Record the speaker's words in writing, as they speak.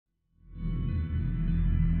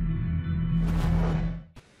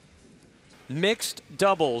mixed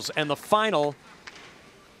doubles, and the final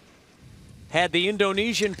had the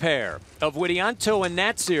Indonesian pair of Widianto and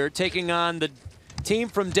Natsir taking on the team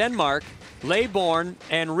from Denmark, Leybourne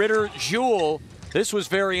and Ritter Juul. This was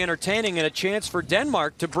very entertaining and a chance for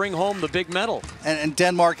Denmark to bring home the big medal. And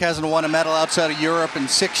Denmark hasn't won a medal outside of Europe in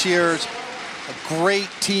 6 years. A great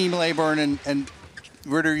team, Leybourne and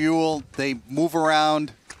Ritter Juul. They move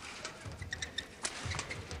around.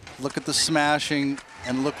 Look at the smashing,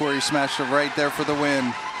 and look where he smashed it right there for the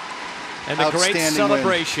win. And the great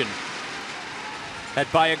celebration at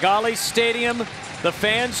Bayagali Stadium. The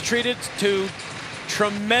fans treated to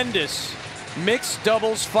tremendous mixed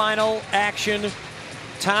doubles final action.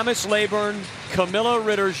 Thomas Leybourne, Camilla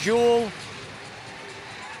Ritter Juul.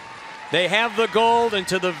 They have the gold, and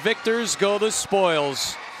to the victors go the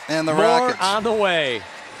spoils. And the More rackets. on the way.